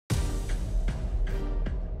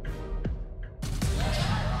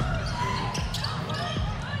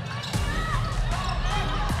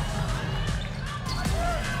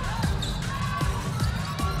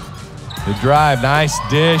The drive, nice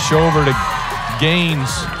dish over to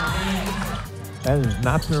Gaines. That is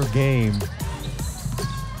not their game.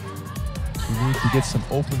 We need to get some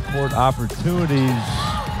open court opportunities.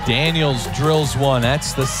 Daniels drills one.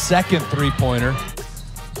 That's the second three-pointer.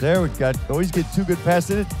 There we got, always get two good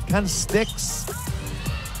passes. It kind of sticks.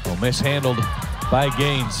 Oh, mishandled by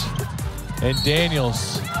Gaines. And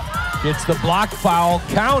Daniels gets the block foul,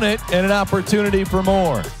 count it, and an opportunity for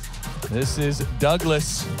more. This is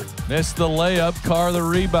Douglas. Missed the layup, Carr the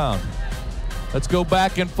rebound. Let's go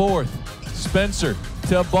back and forth. Spencer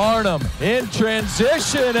to Barnum in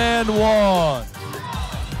transition and one.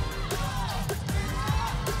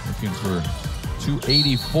 Looking for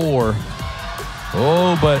 284.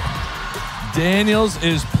 Oh, but Daniels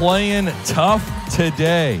is playing tough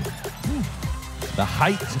today. The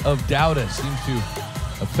height of Dowda seems to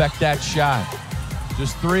affect that shot.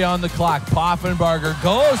 Just 3 on the clock. Poffenbarger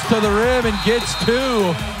goes to the rim and gets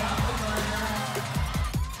 2.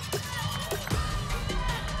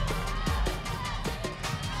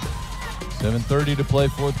 .7:30 to play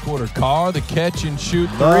fourth quarter. Carr, the catch and shoot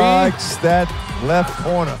 3. Likes that left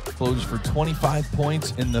corner. Closed for 25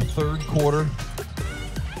 points in the third quarter.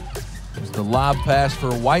 There's the lob pass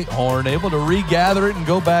for Whitehorn, able to regather it and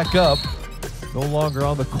go back up. No longer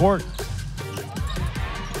on the court.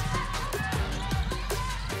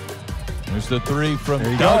 There's the 3 from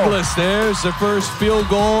Douglas. There's the first field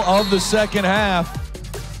goal of the second half.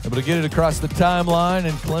 Able to get it across the timeline,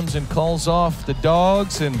 and Clemson calls off the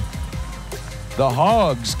Dogs, and the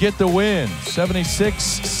Hogs get the win.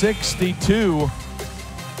 76-62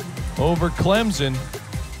 over Clemson.